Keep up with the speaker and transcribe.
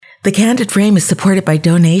The Candid Frame is supported by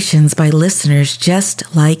donations by listeners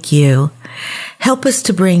just like you. Help us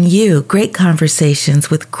to bring you great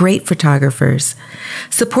conversations with great photographers.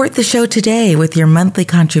 Support the show today with your monthly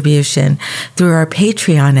contribution through our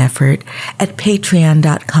Patreon effort at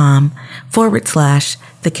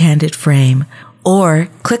patreon.com/The Candid Frame, or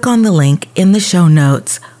click on the link in the show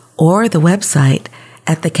notes or the website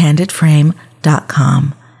at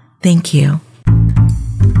thecandidframe.com. Thank you.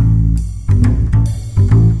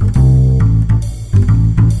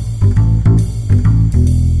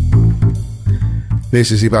 This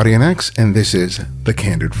is Ibarian X, and this is The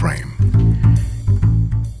Candid Frame.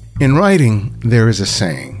 In writing, there is a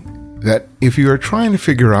saying that if you are trying to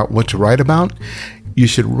figure out what to write about, you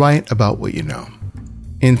should write about what you know.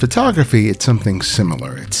 In photography, it's something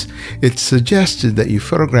similar. It's suggested that you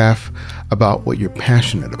photograph about what you're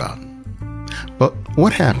passionate about. But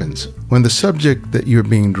what happens when the subject that you're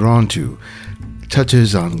being drawn to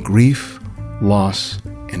touches on grief, loss,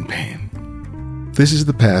 and pain? This is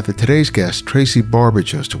the path that today's guest, Tracy Barbour,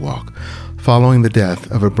 chose to walk, following the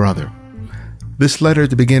death of her brother. This led her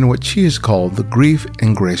to begin what she has called the Grief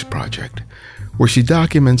and Grace Project, where she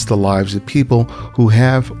documents the lives of people who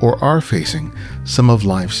have or are facing some of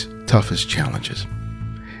life's toughest challenges.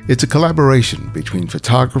 It's a collaboration between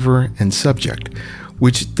photographer and subject,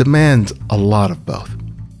 which demands a lot of both.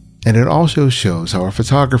 And it also shows how a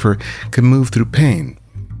photographer can move through pain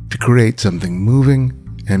to create something moving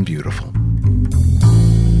and beautiful.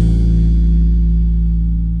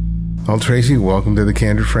 Well, Tracy, welcome to The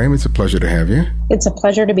Candid Frame. It's a pleasure to have you. It's a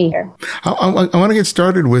pleasure to be here. I want to get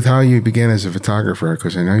started with how you began as a photographer,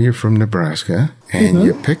 because I know you're from Nebraska, and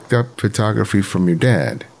you picked up photography from your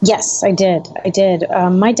dad. Yes, I did.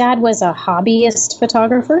 My dad was a hobbyist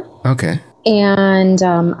photographer. Okay. And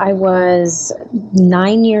I was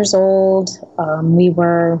 9 years old.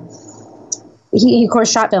 He of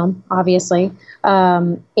course shot film, obviously.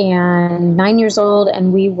 And 9 years old,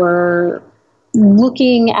 and we were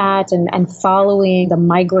looking at and following the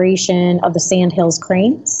migration of the sandhills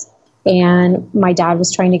cranes. And my dad was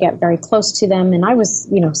trying to get very close to them, and I was,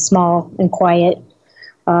 small and quiet.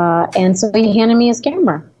 And so he handed me his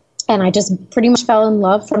camera. And I just pretty much fell in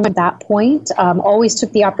love from that point. Always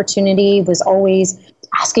took the opportunity, was always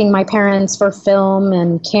asking my parents for film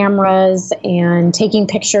and cameras and taking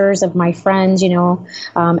pictures of my friends,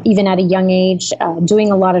 even at a young age,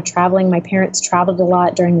 doing a lot of traveling. My parents traveled a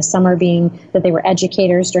lot during the summer, being that they were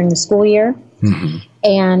educators during the school year. Mm-hmm.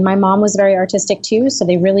 And my mom was very artistic too, so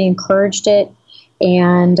they really encouraged it.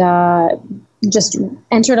 And just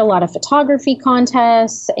entered a lot of photography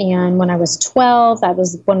contests. And when I was 12, that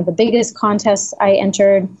was one of the biggest contests I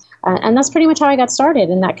entered. And that's pretty much how I got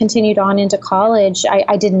started. And that continued on into college.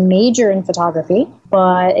 I didn't major in photography,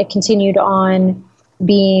 but it continued on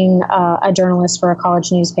being a journalist for a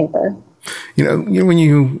college newspaper. When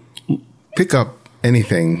you pick up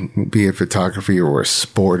anything, be it photography or a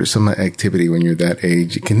sport or some activity when you're that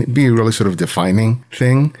age, it can be a really sort of defining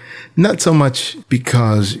thing. Not so much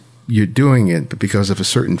because you're doing it, but because of a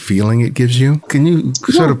certain feeling it gives you. Can you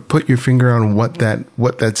sort of put your finger on what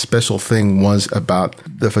that special thing was about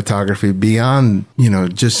the photography beyond,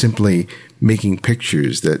 just simply making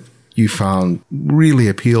pictures that you found really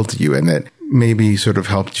appealed to you and that maybe sort of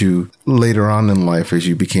helped you later on in life as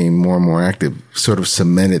you became more and more active, sort of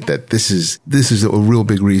cemented that this is a real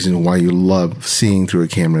big reason why you love seeing through a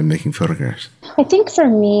camera and making photographs? I think for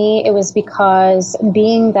me, it was because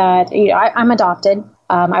being that I'm adopted.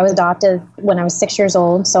 I was adopted when I was 6 years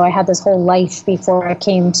old, so I had this whole life before I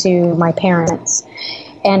came to my parents.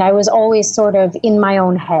 And I was always sort of in my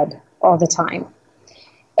own head all the time.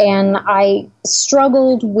 And I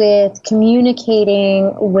struggled with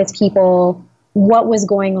communicating with people what was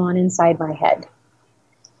going on inside my head.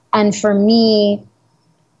 And for me,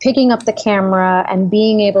 picking up the camera and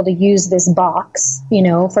being able to use this box,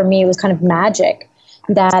 for me it was kind of magic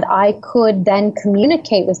that I could then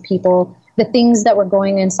communicate with people the things that were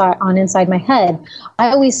going inside my head.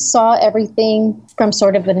 I always saw everything from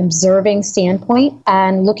sort of an observing standpoint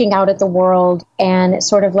and looking out at the world and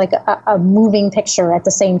sort of like a moving picture at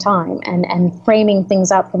the same time and framing things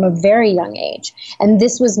up from a very young age. And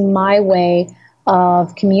this was my way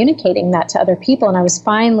of communicating that to other people. And I was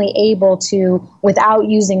finally able to, without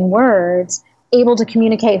using words, able to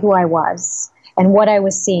communicate who I was and what I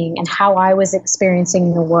was seeing and how I was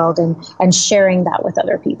experiencing the world and sharing that with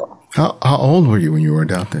other people. How old were you when you were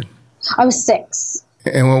adopted? I was 6.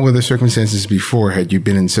 And what were the circumstances before? Had you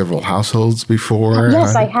been in several households before?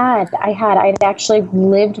 Yes, I had. I'd actually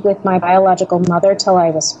lived with my biological mother till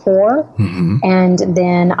I was 4. Mm-hmm. And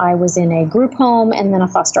then I was in a group home and then a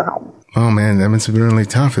foster home. Oh, man, that must have been really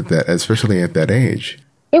tough at that, especially at that age.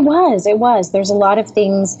 It was. There's a lot of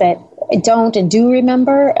things that I don't and do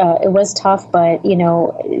remember. It was tough, but,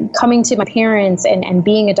 coming to my parents and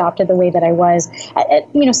being adopted the way that I was,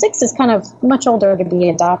 6 is kind of much older to be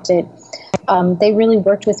adopted. They really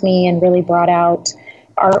worked with me and really brought out,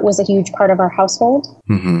 art was a huge part of our household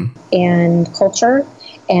and culture.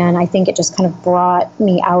 And I think it just kind of brought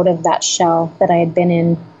me out of that shell that I had been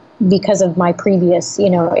in because of my previous,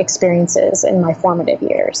 experiences in my formative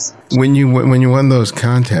years. When you won those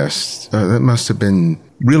contests, that must have been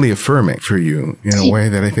really affirming for you in a way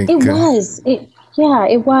that I think... It was. It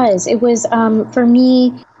was. It was, for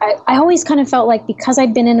me, I always kind of felt like because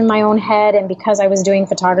I'd been in my own head and because I was doing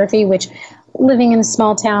photography, which living in a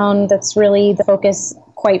small town, that's really the focus,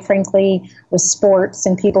 quite frankly, was sports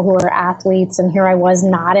and people who are athletes. And here I was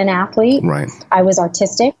not an athlete. Right. I was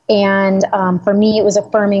artistic. And for me, it was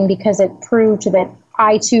affirming because it proved that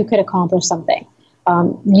I too could accomplish something.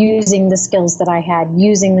 Using the skills that I had,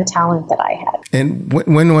 using the talent that I had. And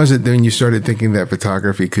when was it then you started thinking that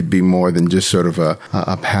photography could be more than just sort of a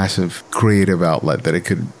passive creative outlet, that it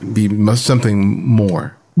could be something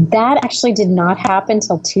more? That actually did not happen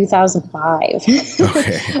until 2005.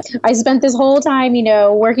 Okay. I spent this whole time,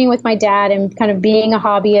 working with my dad and kind of being a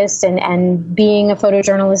hobbyist and being a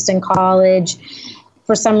photojournalist in college.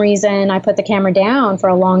 For some reason, I put the camera down for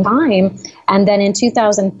a long time. And then in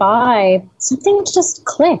 2005, something just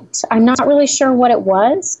clicked. I'm not really sure what it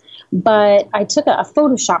was, but I took a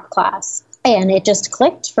Photoshop class and it just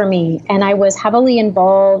clicked for me. And I was heavily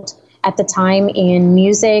involved at the time in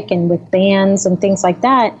music and with bands and things like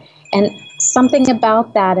that. And something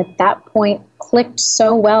about that at that point clicked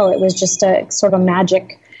so well. It was just a sort of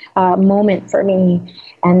magic moment for me.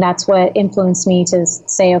 And that's what influenced me to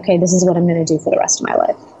say, okay, this is what I'm going to do for the rest of my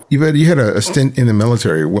life. You had a stint in the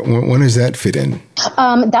military. When does that fit in?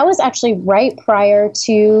 That was actually right prior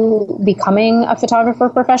to becoming a photographer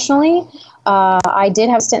professionally. I did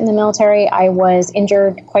have a stint in the military. I was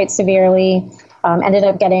injured quite severely. Ended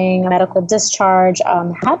up getting a medical discharge,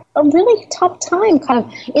 had a really tough time kind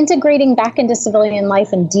of integrating back into civilian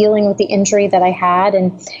life and dealing with the injury that I had.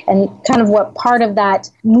 And kind of what part of that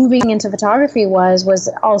moving into photography was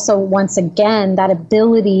also, once again, that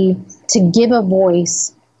ability to give a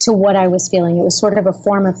voice to what I was feeling. It was sort of a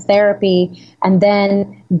form of therapy, and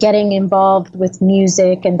then getting involved with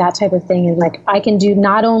music and that type of thing. And like, I can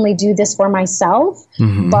not only do this for myself,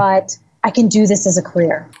 but I can do this as a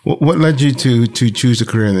career. What led you to choose a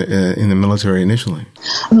career in the military initially?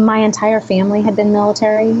 My entire family had been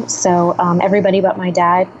military, so everybody but my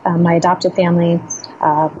dad, my adopted family.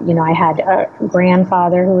 I had a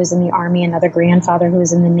grandfather who was in the Army, another grandfather who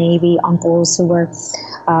was in the Navy, uncles who were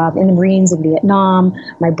in the Marines in Vietnam.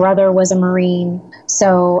 My brother was a Marine.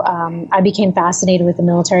 So I became fascinated with the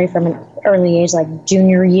military from an early age, like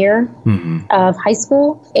junior year of high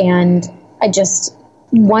school. And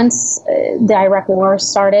once the Iraq War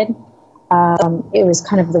started, it was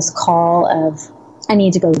kind of this call of, I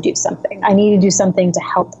need to go do something. I need to do something to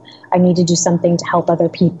help. I need to do something to help other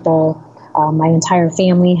people. My entire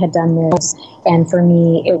family had done this. And for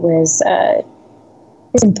me, it was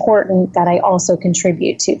it's important that I also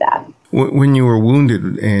contribute to that. When you were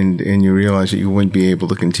wounded and you realized that you wouldn't be able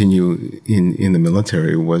to continue in the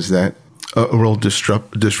military, was that a real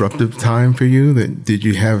disruptive time for you? It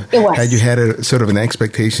was. Had you had a sort of an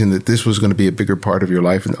expectation that this was going to be a bigger part of your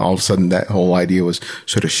life, and all of a sudden that whole idea was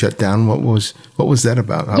sort of shut down? What was that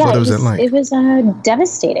about? What was that like? It was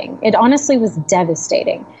devastating. It honestly was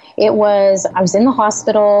devastating. I was in the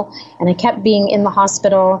hospital, and I kept being in the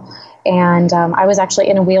hospital. And I was actually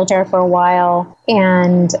in a wheelchair for a while,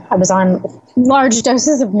 and I was on large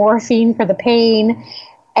doses of morphine for the pain.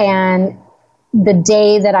 And the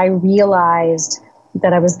day that I realized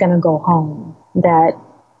that I was going to go home, that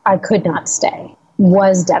I could not stay,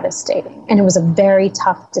 was devastating. And it was a very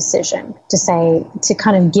tough decision to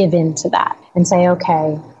kind of give in to that and say,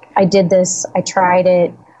 okay, I did this, I tried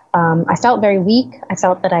it. I felt very weak. I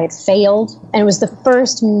felt that I had failed. And it was the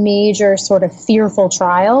first major sort of fearful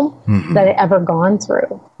trial that I'd ever gone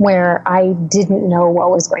through, where I didn't know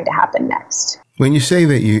what was going to happen next. When you say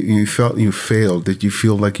that you felt you failed, did you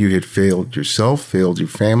feel like you had failed yourself, failed your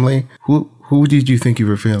family? Who did you think you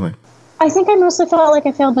were failing? I think I mostly felt like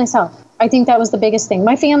I failed myself. I think that was the biggest thing.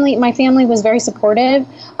 My family was very supportive,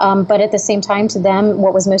 but at the same time, to them,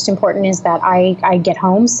 what was most important is that I get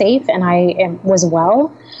home safe and I was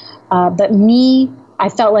well. But me, I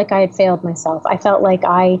felt like I had failed myself. I felt like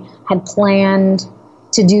I had planned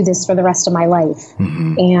to do this for the rest of my life.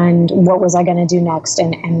 And what was I going to do next?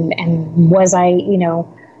 And was I,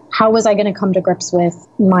 how was I going to come to grips with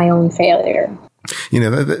my own failure?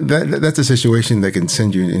 That's a situation that can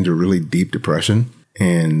send you into really deep depression.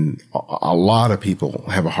 And a lot of people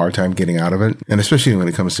have a hard time getting out of it. And especially when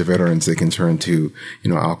it comes to veterans, they can turn to,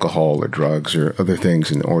 alcohol or drugs or other things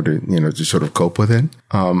in order, to sort of cope with it.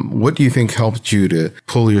 What do you think helped you to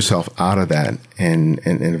pull yourself out of that and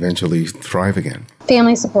eventually thrive again?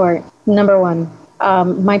 Family support, number one.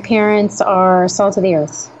 My parents are salt of the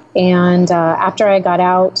earth. And after I got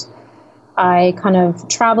out, I kind of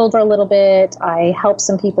traveled for a little bit. I helped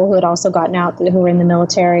some people who had also gotten out, who were in the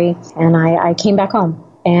military, and I came back home.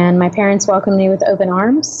 And my parents welcomed me with open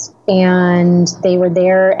arms, and they were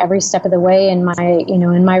there every step of the way in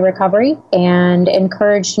my recovery, and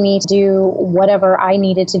encouraged me to do whatever I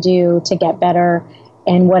needed to do to get better,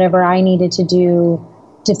 and whatever I needed to do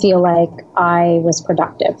to feel like I was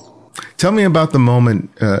productive. Tell me about the moment,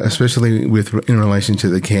 especially in relation to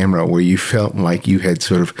the camera, where you felt like you had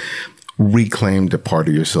sort of reclaimed a part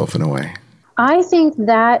of yourself in a way. I think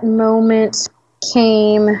that moment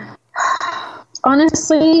came,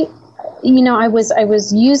 honestly, I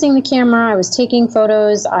was using the camera, I was taking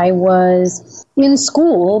photos, I was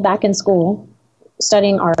back in school,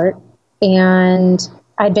 studying art, and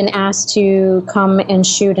I'd been asked to come and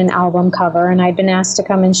shoot an album cover, and I'd been asked to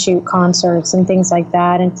come and shoot concerts and things like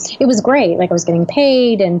that. And it was great. Like, I was getting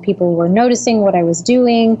paid and people were noticing what I was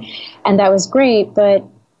doing, and that was great. But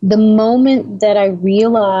the moment that I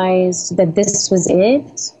realized that this was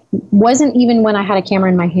it wasn't even when I had a camera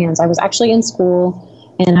in my hands. I was actually in school,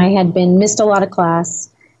 and I had missed a lot of class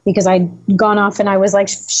because I'd gone off and I was like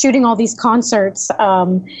shooting all these concerts.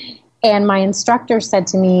 And my instructor said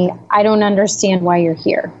to me, "I don't understand why you're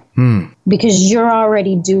here, because you're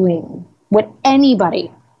already doing what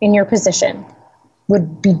anybody in your position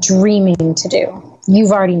would be dreaming to do.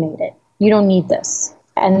 You've already made it. You don't need this."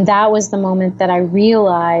 And that was the moment that I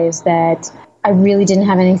realized that I really didn't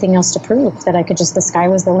have anything else to prove, that the sky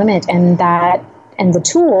was the limit, and the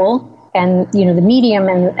tool and, the medium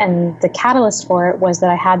and the catalyst for it was that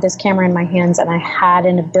I had this camera in my hands and I had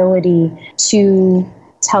an ability to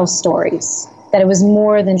tell stories, that it was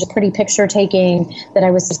more than just pretty picture taking, that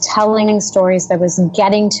I was telling stories, that I was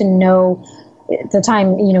getting to know, at the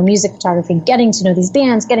time, music photography, getting to know these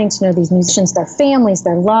bands, getting to know these musicians, their families,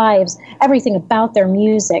 their lives, everything about their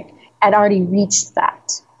music. I'd already reached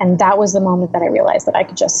that. And that was the moment that I realized that I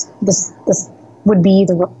could this would be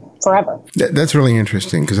forever. That's really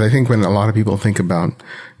interesting, because I think when a lot of people think about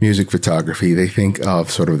music photography, they think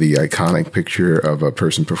of sort of the iconic picture of a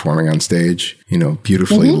person performing on stage,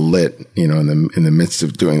 beautifully lit, in the midst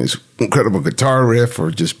of doing this incredible guitar riff or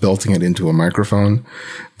just belting it into a microphone.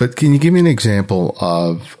 But can you give me an example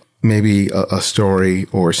of maybe a story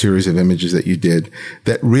or a series of images that you did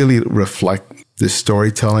that really reflect the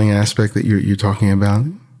storytelling aspect that you're talking about?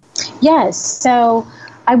 Yes. So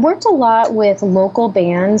I worked a lot with local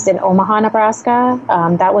bands in Omaha, Nebraska.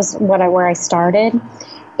 That was where I started.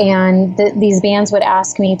 And these bands would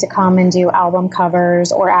ask me to come and do album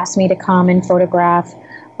covers or ask me to come and photograph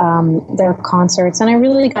their concerts. And I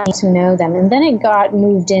really got to know them. And then it got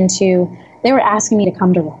moved into, they were asking me to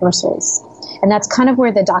come to rehearsals. And that's kind of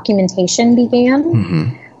where the documentation began.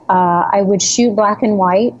 Mm-hmm. I would shoot black and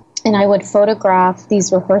white, and I would photograph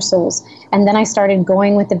these rehearsals. And then I started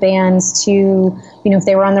going with the bands to, if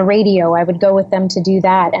they were on the radio, I would go with them to do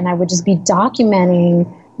that. And I would just be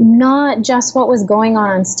documenting not just what was going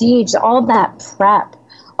on stage, all that prep,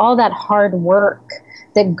 all that hard work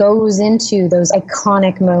that goes into those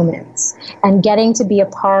iconic moments, and getting to be a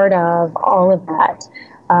part of all of that,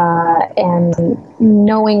 and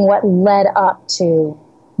knowing what led up to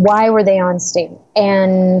why were they on stage.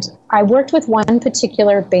 And I worked with one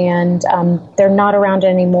particular band. They're not around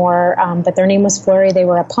anymore, but their name was Flurry. They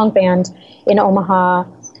were a punk band in Omaha.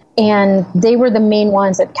 And they were the main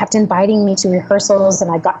ones that kept inviting me to rehearsals,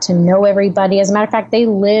 and I got to know everybody. As a matter of fact, they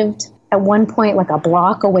lived at one point like a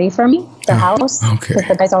block away from me, their house, because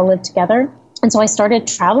the guys all lived together. And so I started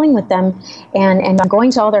traveling with them and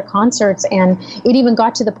going to all their concerts. And it even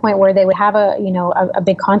got to the point where they would have a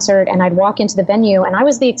big concert, and I'd walk into the venue and I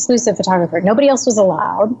was the exclusive photographer. Nobody else was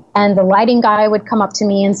allowed. And the lighting guy would come up to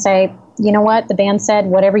me and say, "You know what? The band said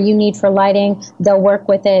whatever you need for lighting, they'll work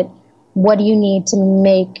with it. What do you need to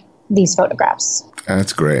make these photographs?"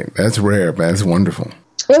 That's great. That's rare, but that's wonderful.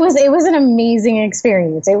 It was an amazing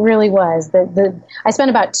experience. It really was. I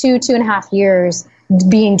spent about 2.5 years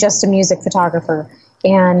being just a music photographer,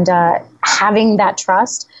 and having that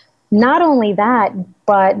trust. Not only that,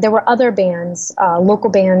 but there were other bands, local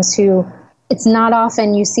bands, who it's not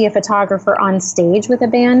often you see a photographer on stage with a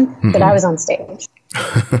band, but I was on stage.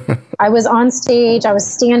 I was on stage. I was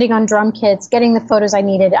standing on drum kits, getting the photos I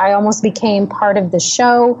needed. I almost became part of the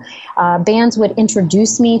show. Bands would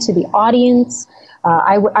introduce me to the audience.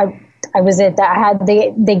 I was it. I had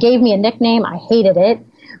they gave me a nickname. I hated it,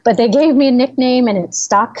 but they gave me a nickname and it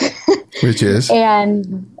stuck. Which is?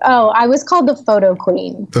 And I was called the Photo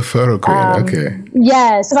Queen. The Photo Queen. Okay.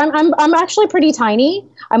 Yes, so I'm actually pretty tiny.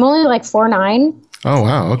 I'm only like 4'9". Oh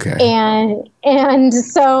wow. Okay. And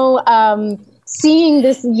so seeing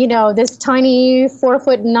this, this tiny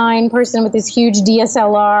 4'9" person with this huge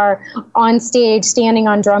DSLR on stage, standing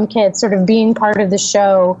on drum kits, sort of being part of the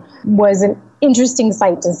show, was an interesting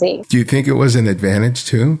sight to see. Do you think it was an advantage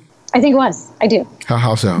too? I think it was. I do.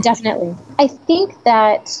 How so? Definitely. I think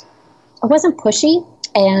that I wasn't pushy,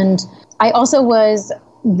 and I also was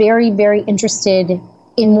very, very interested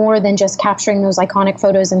in more than just capturing those iconic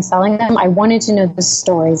photos and selling them. I wanted to know the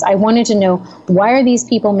stories. I wanted to know, why are these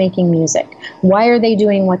people making music? Why are they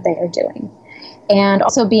doing what they are doing? And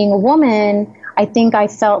also, being a woman, I think I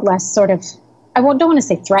felt less sort of, don't want to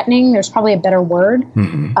say threatening. There's probably a better word.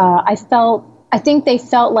 Mm-hmm. I think they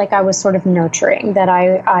felt like I was sort of nurturing, that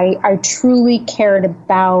I truly cared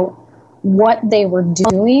about what they were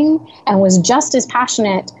doing and was just as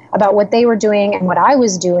passionate about what they were doing and what I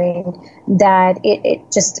was doing, that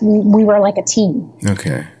we were like a team.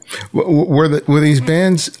 Okay. Were these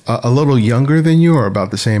bands a little younger than you, or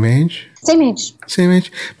about the same age? Same age. Same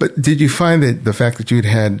age. But did you find that the fact that you'd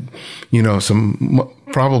had,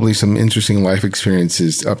 probably some interesting life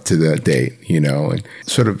experiences up to that date, and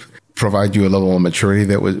sort of provide you a level of maturity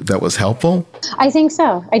that was helpful? I think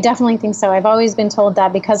so. I definitely think so. I've always been told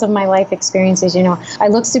that because of my life experiences. I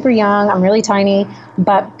look super young, I'm really tiny,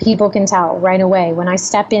 but people can tell right away. When I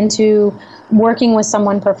step into working with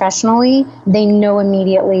someone professionally, they know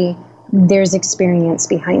immediately there's experience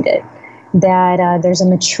behind it, that there's a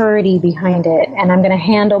maturity behind it, and I'm going to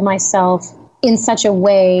handle myself in such a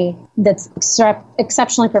way that's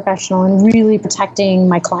exceptionally professional and really protecting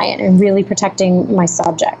my client and really protecting my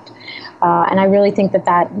subject. And I really think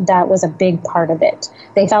that was a big part of it.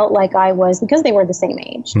 They felt like I was, because they were the same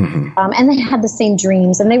age, mm-hmm. And they had the same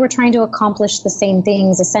dreams, and they were trying to accomplish the same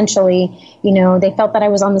things. Essentially, they felt that I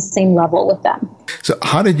was on the same level with them. So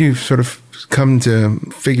how did you sort of come to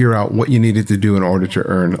figure out what you needed to do in order to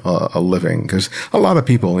earn a living? Because a lot of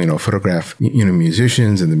people, photograph,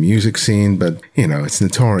 musicians in the music scene, but, it's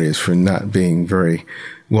notorious for not being very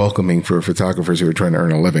welcoming for photographers who are trying to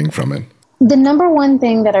earn a living from it. The number one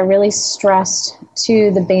thing that I really stressed to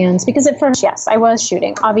the bands, because at first, yes, I was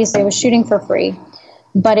shooting. Obviously, I was shooting for free.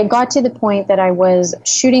 But it got to the point that I was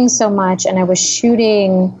shooting so much, and I was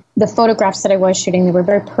shooting the photographs that I was shooting. They were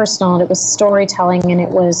very personal, and it was storytelling, and it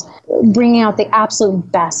was bringing out the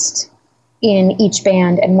absolute best in each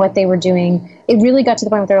band and what they were doing. It really got to the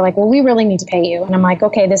point where they were like, well, we really need to pay you. And I'm like,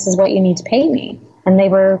 okay, this is what you need to pay me. And they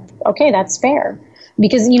were, okay, that's fair.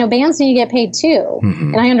 Because, bands need to get paid too.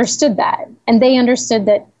 Mm-hmm. And I understood that. And they understood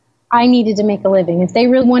that I needed to make a living. If they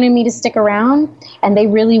really wanted me to stick around, and they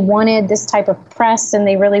really wanted this type of press, and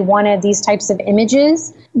they really wanted these types of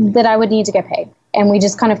images, that I would need to get paid. And we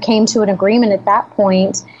just kind of came to an agreement at that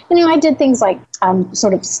point. I did things like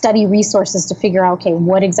sort of study resources to figure out, okay,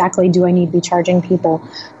 what exactly do I need to be charging people?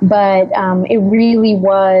 But it really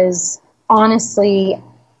was, honestly,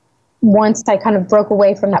 once I kind of broke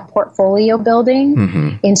away from that portfolio building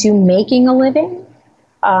mm-hmm. into making a living,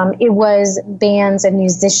 it was bands and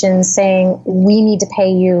musicians saying, we need to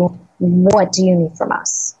pay you. What do you need from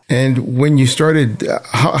us? And when you started,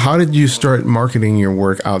 how did you start marketing your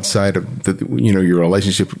work outside of your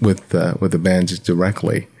relationship with the bands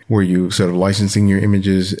directly? Were you sort of licensing your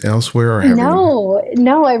images elsewhere? Or No,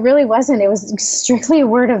 it really wasn't. It was strictly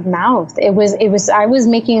word of mouth. I was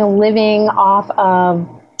making a living off of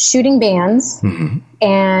shooting bands, mm-hmm.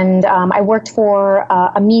 and I worked for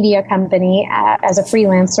a media company as a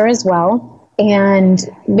freelancer as well. And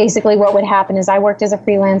basically what would happen is I worked as a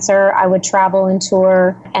freelancer, I would travel and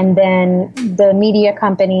tour, and then the media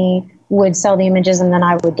company would sell the images, and then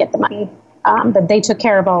I would get the money. But they took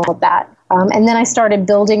care of all of that. And then I started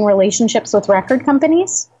building relationships with record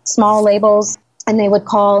companies, small labels, and they would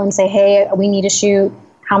call and say, hey, we need a shoot.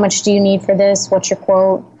 How much do you need for this? What's your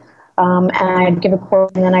quote? And I'd give a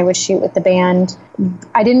quote, and then I would shoot with the band.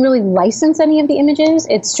 I didn't really license any of the images.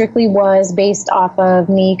 It strictly was based off of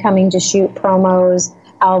me coming to shoot promos,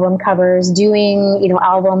 album covers, doing,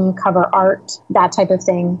 album cover art, that type of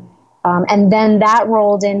thing. And then that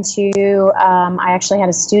rolled into, I actually had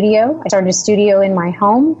a studio. I started a studio in my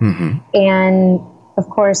home. Mm-hmm. And of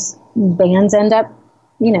course, bands end up,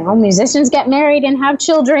 musicians get married and have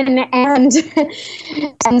children. And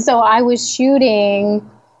so I was shooting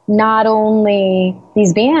not only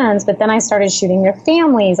these bands, but then I started shooting their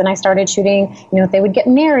families, and I started shooting, if they would get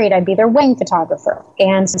married, I'd be their wedding photographer.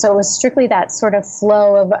 And so it was strictly that sort of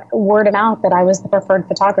flow of word of mouth that I was the preferred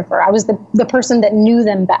photographer. I was the person that knew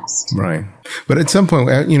them best. Right. But at some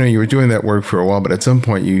point, you were doing that work for a while, but at some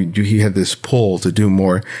point you had this pull to do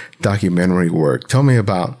more documentary work. Tell me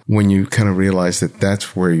about when you kind of realized that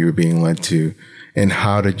that's where you were being led to, and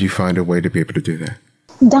how did you find a way to be able to do that?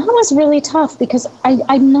 That was really tough because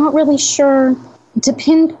I'm not really sure to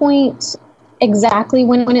pinpoint exactly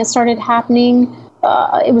when it started happening.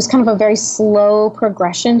 It was kind of a very slow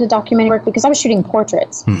progression to documentary work because I was shooting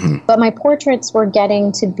portraits. Mm-hmm. But my portraits were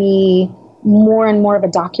getting to be more and more of a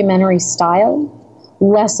documentary style,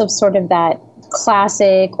 less of sort of that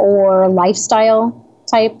classic or lifestyle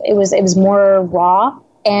type. It was more raw.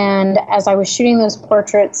 And as I was shooting those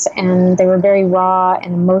portraits, and they were very raw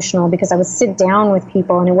and emotional, because I would sit down with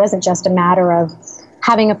people, and it wasn't just a matter of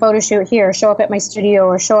having a photo shoot here, show up at my studio,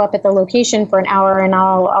 or show up at the location for an hour and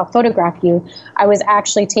I'll photograph you. I was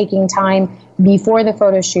actually taking time before the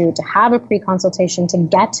photo shoot to have a pre-consultation to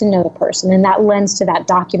get to know the person, and that lends to that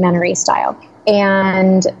documentary style.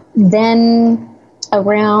 And then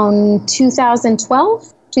around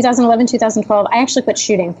 2011, 2012, I actually quit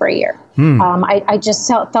shooting for a year. I just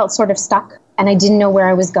felt sort of stuck, and I didn't know where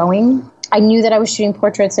I was going. I knew that I was shooting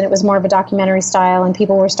portraits and it was more of a documentary style, and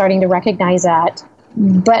people were starting to recognize that.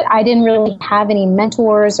 But I didn't really have any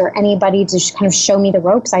mentors or anybody to kind of show me the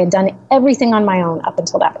ropes. I had done everything on my own up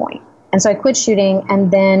until that point. And so I quit shooting,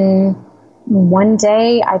 and then one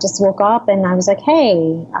day I just woke up and I was like,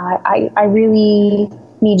 hey, I really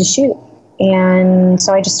need to shoot. And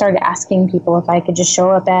so I just started asking people if I could just show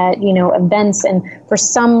up at, events. And for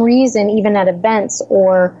some reason, even at events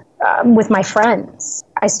or with my friends,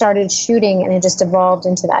 I started shooting, and it just evolved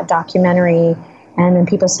into that documentary. And then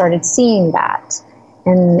people started seeing that.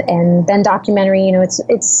 And then documentary,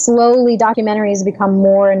 it's slowly, documentary has become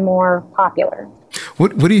more and more popular.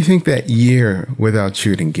 What do you think that year without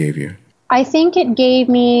shooting gave you? I think it gave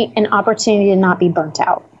me an opportunity to not be burnt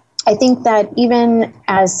out. I think that even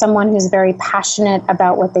as someone who's very passionate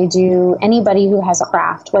about what they do, anybody who has a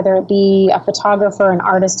craft, whether it be a photographer, an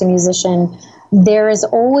artist, a musician, there is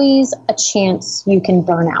always a chance you can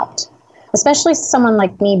burn out. Especially someone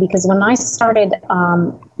like me, because when I started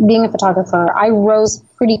being a photographer, I rose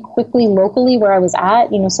pretty quickly locally where I was at,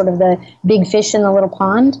 sort of the big fish in the little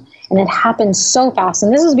pond. And it happened so fast.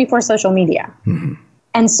 And this was before social media. Mm-hmm.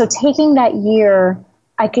 And so taking that year,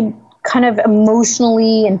 I could kind of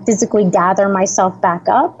emotionally and physically gather myself back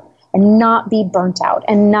up and not be burnt out,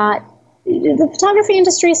 and the photography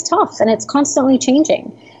industry is tough and it's constantly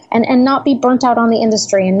changing, and not be burnt out on the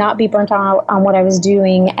industry, and not be burnt out on what I was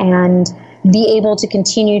doing, and be able to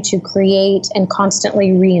continue to create and constantly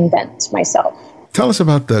reinvent myself. Tell us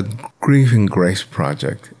about the Grieving Grace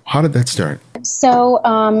project. How did that start? So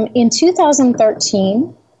in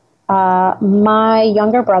 2013, my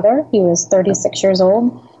younger brother, he was 36 years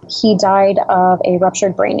old, he died of a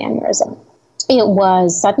ruptured brain aneurysm. It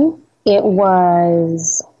was sudden. It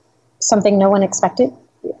was something no one expected.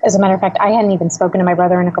 As a matter of fact, I hadn't even spoken to my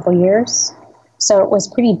brother in a couple years. So it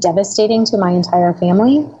was pretty devastating to my entire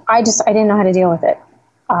family. I didn't know how to deal with it.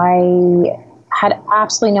 I had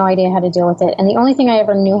absolutely no idea how to deal with it. And the only thing I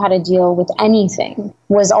ever knew how to deal with anything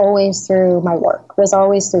was always through my work, was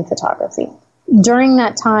always through photography. During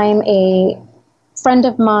that time, a friend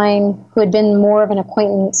of mine who had been more of an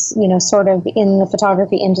acquaintance, sort of in the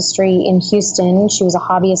photography industry in Houston. She was a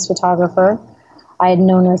hobbyist photographer. I had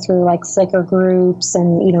known her through like Flickr groups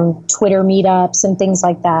and, Twitter meetups and things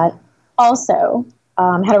like that. Also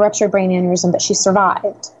had a ruptured brain aneurysm, but she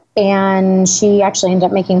survived. And she actually ended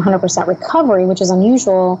up making 100% recovery, which is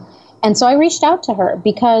unusual. And so I reached out to her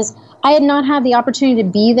because I had not had the opportunity to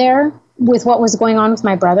be there with what was going on with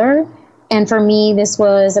my brother. And for me, this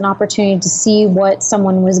was an opportunity to see what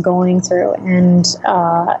someone was going through, and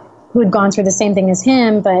who had gone through the same thing as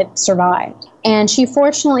him, but survived. And she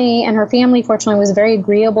fortunately, and her family fortunately, was very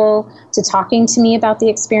agreeable to talking to me about the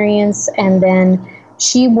experience. And then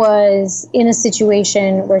she was in a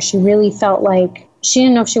situation where she really felt like she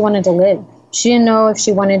didn't know if she wanted to live. She didn't know if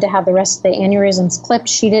she wanted to have the rest of the aneurysms clipped.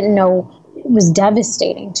 She didn't know. It was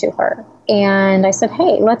devastating to her. And I said,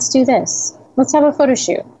 hey, let's do this. Let's have a photo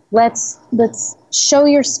shoot. Let's show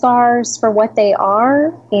your scars for what they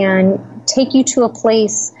are and take you to a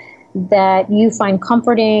place that you find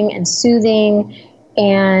comforting and soothing,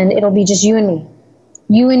 and it'll be just you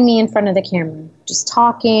and me in front of the camera, just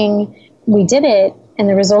talking. We did it, and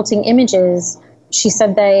the resulting images, she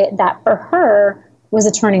said that for her was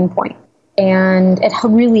a turning point. And it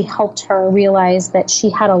really helped her realize that she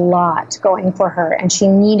had a lot going for her and she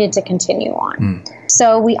needed to continue on.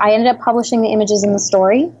 So I ended up publishing the images in the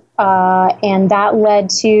story. And that led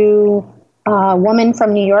to a woman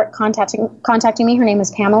from New York contacting me. Her name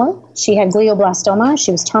was Pamela. She had glioblastoma.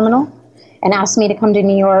 She was terminal and asked me to come to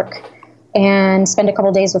New York and spend a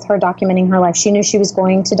couple days with her documenting her life. She knew she was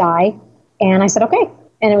going to die. And I said, okay.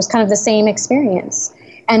 And it was kind of the same experience.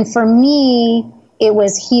 And for me, it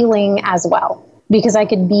was healing as well, because I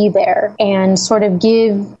could be there and sort of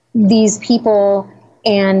give these people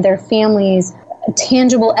and their families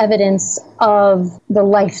tangible evidence of the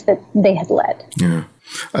life that they had led. Yeah.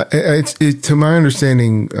 To my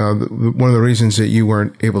understanding, one of the reasons that you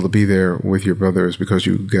weren't able to be there with your brother is because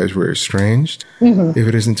you guys were estranged. Mm-hmm. If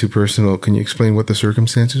it isn't too personal, can you explain what the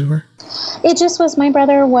circumstances were? It just was, my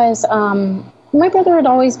brother had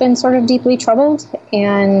always been sort of deeply troubled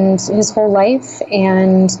and his whole life,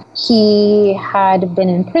 and he had been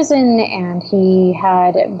in prison and he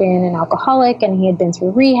had been an alcoholic and he had been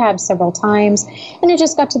through rehab several times. And it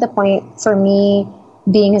just got to the point for me,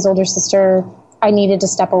 being his older sister, I needed to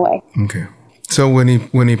step away. Okay. So when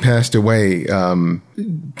he passed away,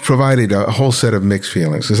 provided a whole set of mixed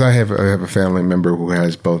feelings, because I have a family member who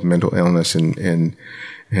has both mental illness and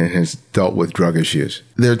has dealt with drug issues.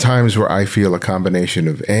 There are times where I feel a combination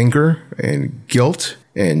of anger and guilt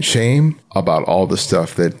and shame about all the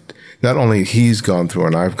stuff that not only he's gone through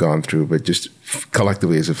and I've gone through, but just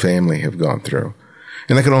collectively as a family have gone through.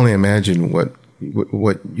 And I can only imagine what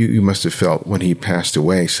you must have felt when he passed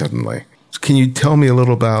away suddenly. Can you tell me a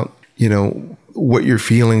little about, what your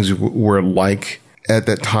feelings were like at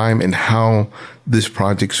that time and how this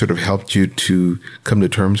project sort of helped you to come to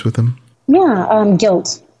terms with him? Yeah,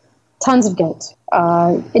 guilt. Tons of guilt.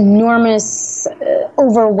 Enormous,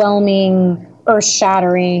 overwhelming,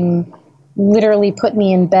 earth-shattering, literally put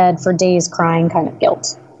me in bed for days crying kind of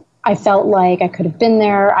guilt. I felt like I could have been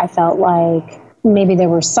there. I felt like maybe there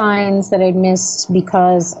were signs that I'd missed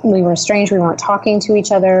because we were estranged. We weren't talking to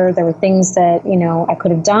each other. There were things that, I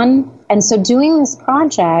could have done. And so doing this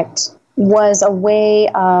project was a way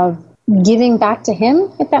of giving back to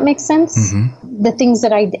him, if that makes sense. Mm-hmm. The things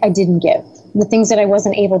that I didn't give, the things that I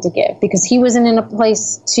wasn't able to give, because he wasn't in a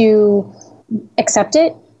place to accept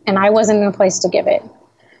it and I wasn't in a place to give it.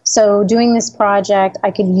 So doing this project,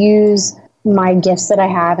 I could use my gifts that I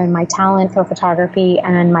have and my talent for photography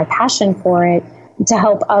and my passion for it to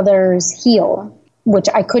help others heal, which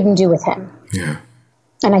I couldn't do with him. Yeah.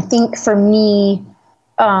 And I think for me,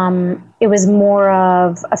 it was more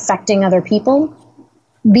of affecting other people,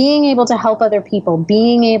 being able to help other people,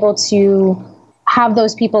 being able to have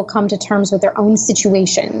those people come to terms with their own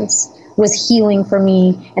situations was healing for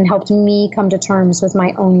me and helped me come to terms with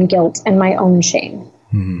my own guilt and my own shame.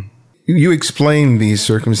 Mm-hmm. You explained these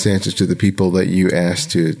circumstances to the people that you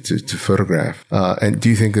asked to photograph. And do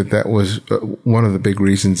you think that was one of the big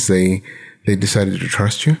reasons they decided to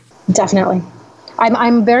trust you? Definitely.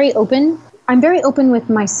 I'm very open. I'm very open with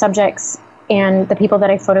my subjects and the people that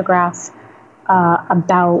I photograph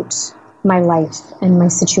about my life and my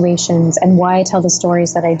situations and why I tell the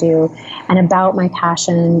stories that I do and about my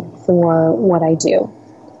passion for what I do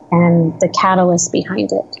and the catalyst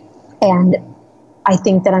behind it. And I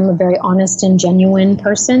think that I'm a very honest and genuine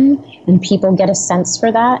person, and people get a sense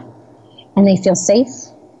for that, and they feel safe,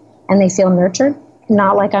 and they feel nurtured.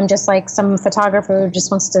 Not like I'm just like some photographer who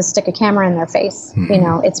just wants to stick a camera in their face.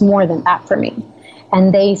 Mm-hmm. It's more than that for me.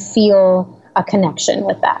 And they feel a connection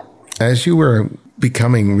with that. As you were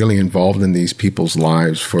becoming really involved in these people's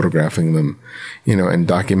lives, photographing them, and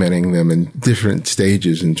documenting them in different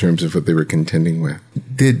stages in terms of what they were contending with,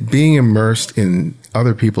 did being immersed in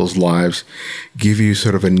other people's lives give you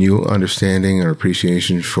sort of a new understanding or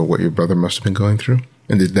appreciation for what your brother must have been going through?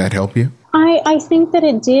 And did that help you? I think that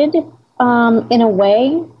it did in a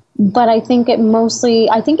way, but I think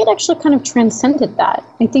it actually kind of transcended that.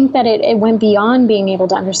 I think that it went beyond being able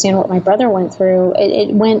to understand what my brother went through.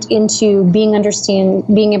 It went into being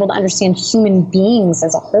able to understand human beings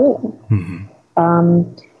as a whole. Mm-hmm.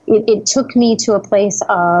 It took me to a place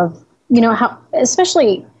of, how,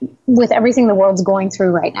 especially with everything the world's going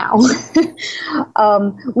through right now,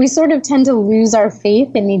 we sort of tend to lose our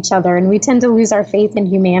faith in each other and we tend to lose our faith in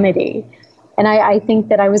humanity. And I think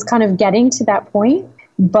that I was kind of getting to that point,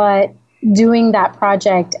 but doing that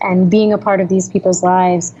project and being a part of these people's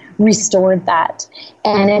lives restored that.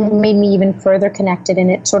 And it made me even further connected.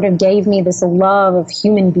 And it sort of gave me this love of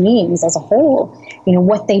human beings as a whole,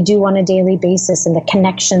 what they do on a daily basis and the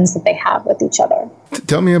connections that they have with each other.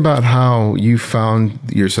 Tell me about how you found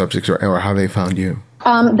your subjects or how they found you.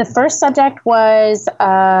 The first subject was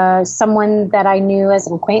someone that I knew as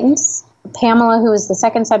an acquaintance. Pamela, who is the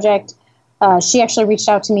second subject, she actually reached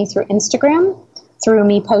out to me through Instagram, through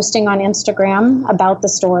me posting on Instagram about the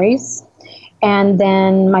stories. And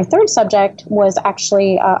then my third subject was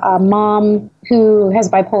actually a mom who has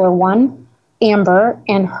bipolar 1, Amber,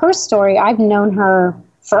 and her story, I've known her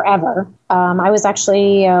forever. I was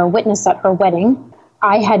actually a witness at her wedding.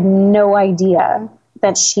 I had no idea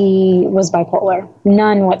that she was bipolar,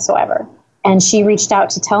 none whatsoever. And she reached out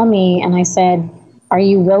to tell me, and I said, are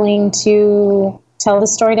you willing to tell the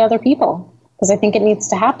story to other people? Because I think it needs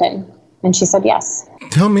to happen. And she said yes.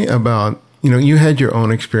 Tell me about, you had your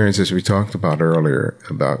own experiences we talked about earlier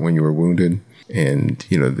about when you were wounded and,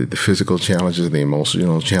 the physical challenges, the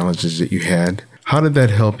emotional challenges that you had. How did that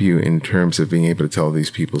help you in terms of being able to tell these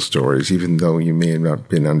people's stories, even though you may have not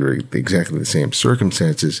been under exactly the same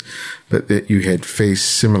circumstances, but that you had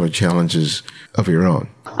faced similar challenges of your own?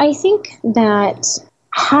 I think that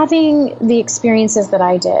having the experiences that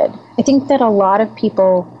I did, I think that a lot of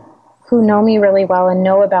people who know me really well and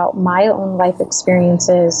know about my own life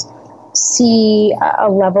experiences see a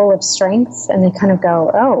level of strength and they kind of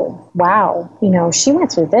go, oh, wow, she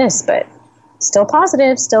went through this, but still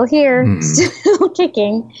positive, still here, still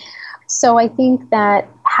kicking. So I think that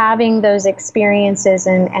having those experiences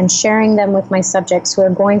and sharing them with my subjects who are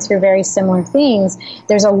going through very similar things,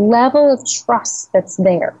 there's a level of trust that's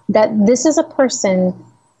there, that this is a person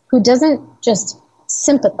who doesn't just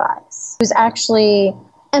sympathize, who's actually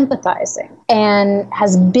empathizing and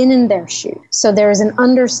has been in their shoes. So there is an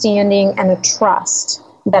understanding and a trust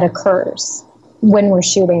that occurs when we're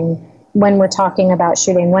shooting, when we're talking about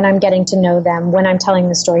shooting, when I'm getting to know them, when I'm telling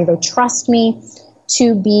the story. They trust me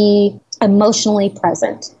to be emotionally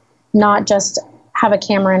present, not just have a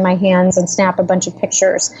camera in my hands and snap a bunch of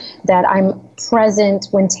pictures, that I'm present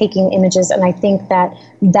when taking images. And I think that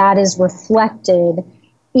that is reflected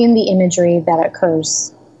in the imagery that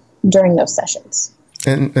occurs during those sessions.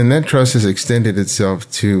 And that trust has extended itself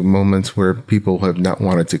to moments where people have not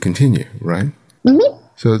wanted to continue, right? Mm-hmm.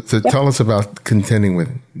 So tell us about contending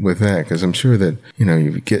with that, because I'm sure that,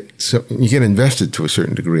 you get invested to a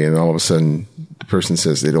certain degree and all of a sudden the person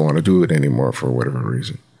says they don't want to do it anymore for whatever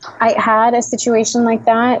reason. I had a situation like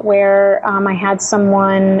that where I had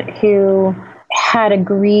someone who had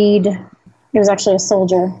agreed, it was actually a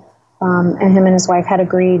soldier, and him and his wife had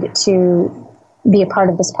agreed to be a part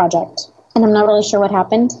of this project. And I'm not really sure what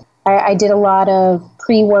happened. I did a lot of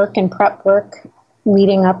pre-work and prep work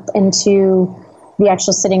leading up into the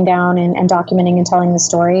actual sitting down and documenting and telling the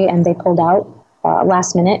story, and they pulled out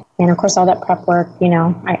last minute. And of course, all that prep work,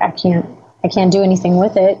 I can't do anything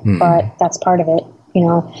with it, but that's part of it.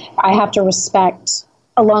 I have to respect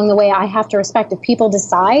along the way. I have to respect if people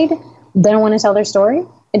decide they don't want to tell their story.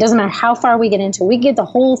 It doesn't matter how far we get into it. We get the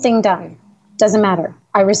whole thing done. Doesn't matter.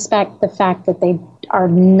 I respect the fact that they are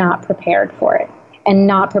not prepared for it and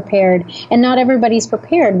not prepared. And not everybody's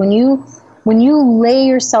prepared. When you lay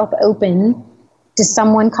yourself open to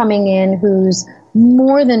someone coming in who's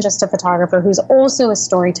more than just a photographer, who's also a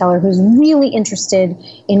storyteller, who's really interested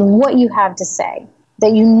in what you have to say,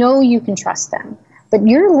 that you can trust them, but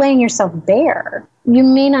you're laying yourself bare. You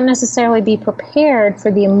may not necessarily be prepared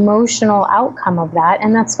for the emotional outcome of that,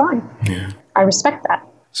 and that's fine. Yeah. I respect that.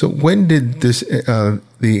 So when did the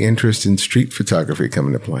interest in street photography come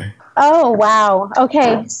into play? Oh, wow.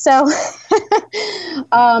 Okay. So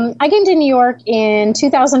I came to New York in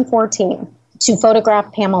 2014 to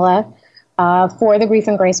photograph Pamela for the Grief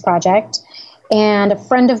and Grace Project. And a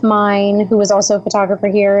friend of mine who was also a photographer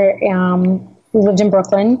here, who lived in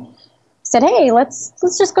Brooklyn, said, hey, let's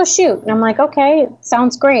just go shoot. And I'm like, okay,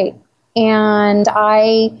 sounds great. And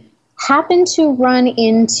I happened to run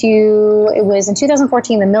into, it was in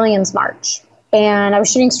 2014, the Millions March. And I was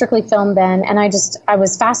shooting strictly film then, and I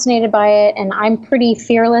was fascinated by it, and I'm pretty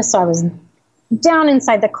fearless, so I was down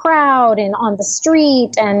inside the crowd and on the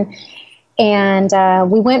street, and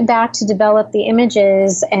we went back to develop the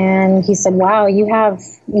images, and he said, wow, you have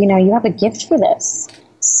a gift for this.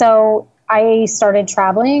 So I started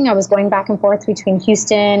traveling. I was going back and forth between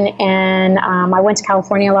Houston and I went to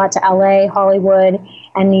California a lot, to LA, Hollywood,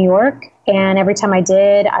 and New York. And every time I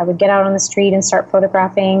did, I would get out on the street and start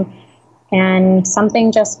photographing, and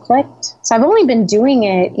something just clicked. So I've only been doing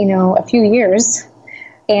it, a few years,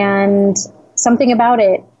 and something about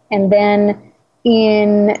it. And then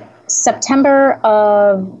in September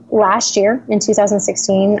of last year, in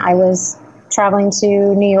 2016, I was traveling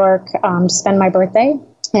to New York to spend my birthday.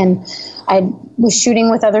 And I was shooting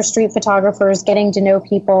with other street photographers, getting to know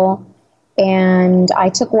people. And I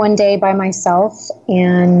took one day by myself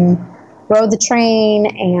and rode the train,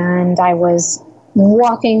 and I was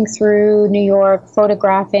walking through New York,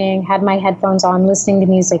 photographing, had my headphones on, listening to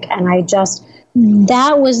music, and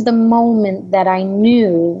that was the moment that I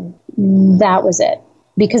knew that was it.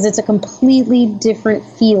 Because it's a completely different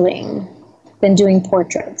feeling than doing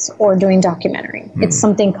portraits or doing documentary. It's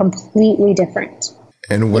something completely different.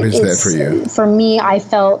 And what is that for you? For me, I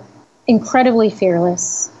felt incredibly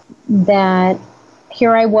fearless that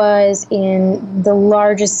here I was in the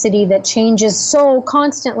largest city that changes so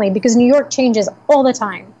constantly, because New York changes all the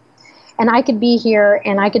time. And I could be here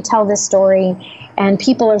and I could tell this story, and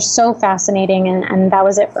people are so fascinating, and that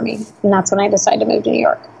was it for me. And that's when I decided to move to New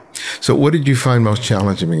York. So what did you find most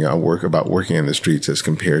challenging about working in the streets as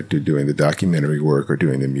compared to doing the documentary work or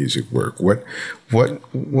doing the music work? What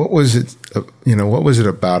was it, what was it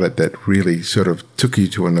about it that really sort of took you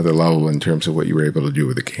to another level in terms of what you were able to do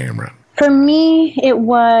with the camera? For me, it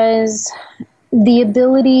was the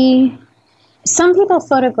ability. Some people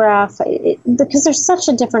photograph because there's such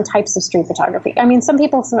a different types of street photography. I mean, some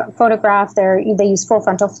people photograph, they use full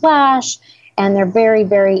frontal flash, and they're very,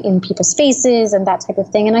 very in people's faces and that type of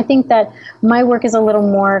thing. And I think that my work is a little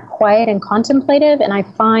more quiet and contemplative, and I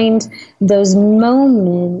find those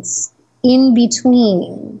moments in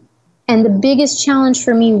between. And the biggest challenge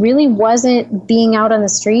for me really wasn't being out on the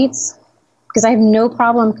streets, because I have no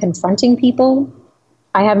problem confronting people.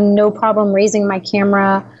 I have no problem raising my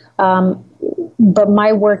camera. But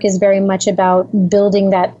my work is very much about building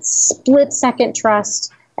that split-second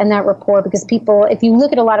trust and that rapport, because people, if you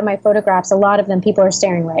look at a lot of my photographs, a lot of them, people are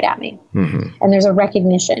staring right at me. Mm-hmm. And there's a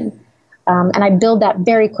recognition. And I build that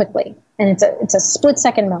very quickly. And it's a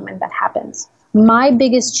split-second moment that happens. My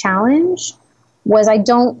biggest challenge was, I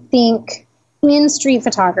don't think in street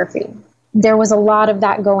photography there was a lot of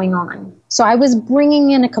that going on. So I was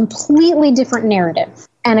bringing in a completely different narrative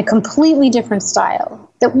and a completely different style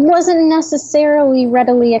that wasn't necessarily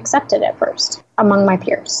readily accepted at first among my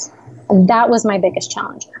peers. And that was my biggest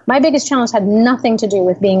challenge. My biggest challenge had nothing to do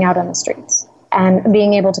with being out on the streets and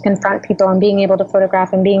being able to confront people and being able to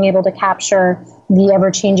photograph and being able to capture the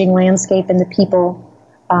ever-changing landscape and the people.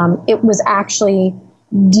 It was actually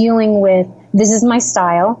dealing with, this is my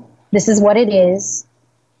style, this is what it is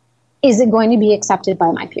it going to be accepted by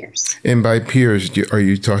my peers? And by peers, are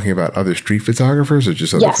you talking about other street photographers or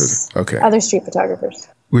just other? Yes, okay. Other street photographers.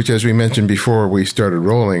 Which, as we mentioned before we started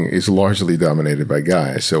rolling, is largely dominated by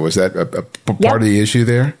guys. So was that a part of the issue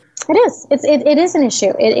there? It is. It is an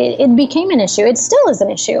issue. It became an issue. It still is an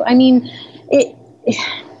issue. I mean,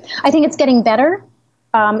 I think it's getting better.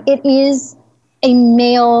 It is a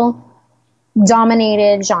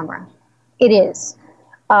male-dominated genre. It is.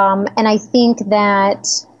 And I think that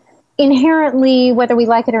inherently, whether we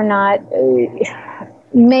like it or not,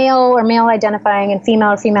 male or male-identifying and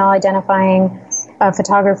female or female-identifying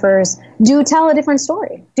photographers do tell a different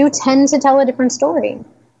story, do tend to tell a different story.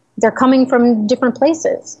 They're coming from different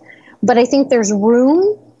places. But I think there's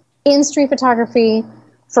room in street photography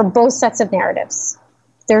for both sets of narratives.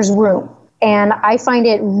 There's room. And I find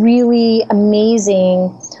it really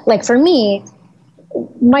amazing. Like for me,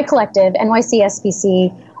 my collective,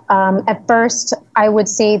 NYCSBC, at first I would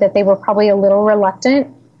say that they were probably a little reluctant,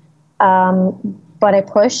 but I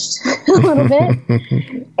pushed a little bit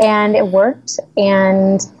and it worked.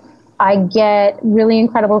 And I get really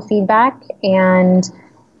incredible feedback, and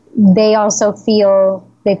they also feel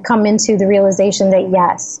they've come into the realization that,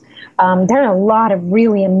 yes, there are a lot of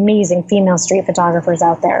really amazing female street photographers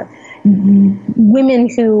out there. Women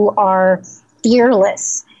who are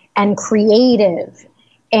fearless and creative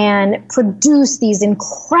and produce these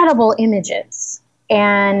incredible images.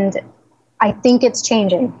 And I think it's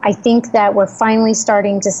changing. I think that we're finally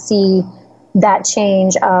starting to see that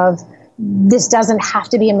change of, this doesn't have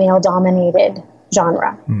to be a male-dominated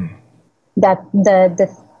genre. That the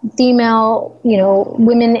female,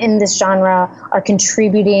 women in this genre are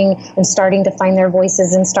contributing and starting to find their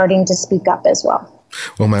voices and starting to speak up as well.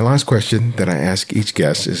 Well, my last question that I ask each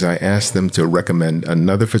guest is I ask them to recommend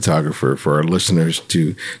another photographer for our listeners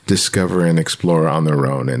to discover and explore on their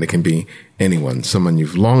own. And it can be anyone, someone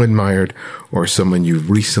you've long admired or someone you've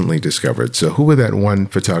recently discovered. So who would that one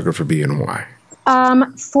photographer be and why?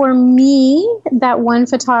 For me, that one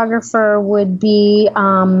photographer would be,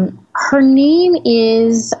 her name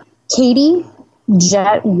is Katie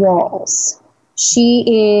Jet Walls. She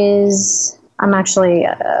is, I'm actually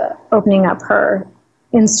opening up her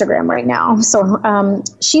Instagram right now. So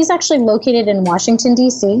she's actually located in Washington,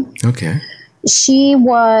 D.C. Okay. She's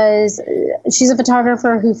a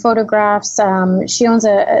photographer who photographs, she owns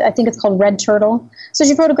I think it's called Red Turtle. So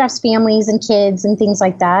she photographs families and kids and things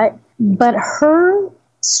like that. But her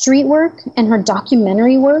street work and her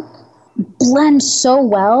documentary work blend so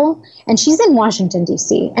well. And she's in Washington,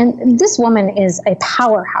 D.C. And this woman is a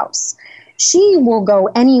powerhouse. She will go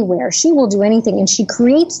anywhere. She will do anything. And she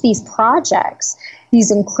creates these projects, these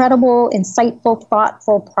incredible, insightful,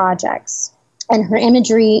 thoughtful projects. And her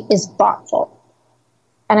imagery is thoughtful.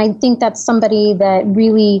 And I think that's somebody that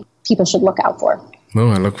really people should look out for.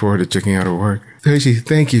 Well, I look forward to checking out her work. Tracy,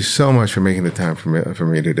 thank you so much for making the time for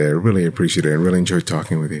me today. I really appreciate it and really enjoyed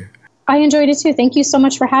talking with you. I enjoyed it too. Thank you so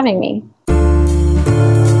much for having me.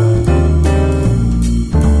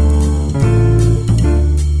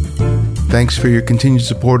 Thanks for your continued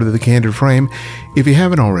support of The Candid Frame. If you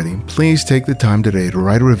haven't already, please take the time today to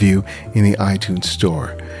write a review in the iTunes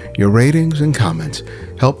Store. Your ratings and comments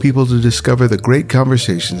help people to discover the great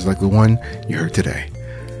conversations like the one you heard today.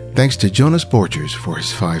 Thanks to Jonas Borchers for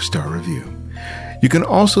his 5-star review. You can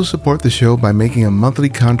also support the show by making a monthly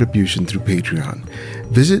contribution through Patreon.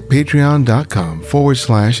 Visit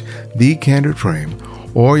patreon.com/The Candid Frame,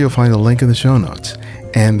 or you'll find a link in the show notes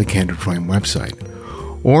and the Candid Frame website.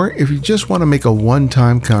 Or if you just want to make a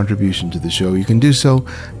one-time contribution to the show, you can do so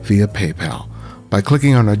via PayPal by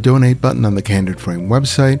clicking on our donate button on the Candid Frame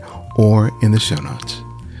website or in the show notes.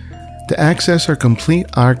 To access our complete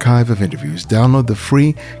archive of interviews, download the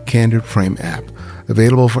free Candid Frame app,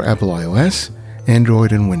 available for Apple iOS,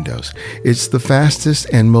 Android, and Windows. It's the fastest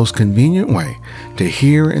and most convenient way to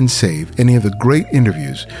hear and save any of the great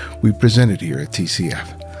interviews we presented here at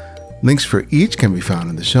TCF. Links for each can be found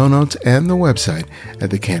in the show notes and the website at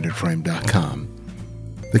thecandidframe.com.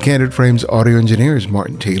 The Candid Frame's audio engineer is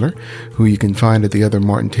Martin Taylor, who you can find at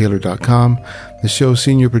theothermartintaylor.com. The show's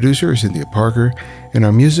senior producer is Cynthia Parker, and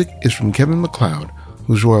our music is from Kevin MacLeod,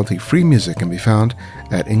 whose royalty-free music can be found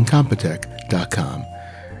at incompetech.com.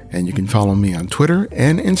 And you can follow me on Twitter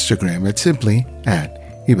and Instagram at simply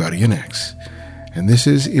 @IbarianX. And this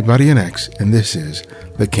is Ibarian X, and this is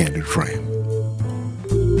The Candid Frame.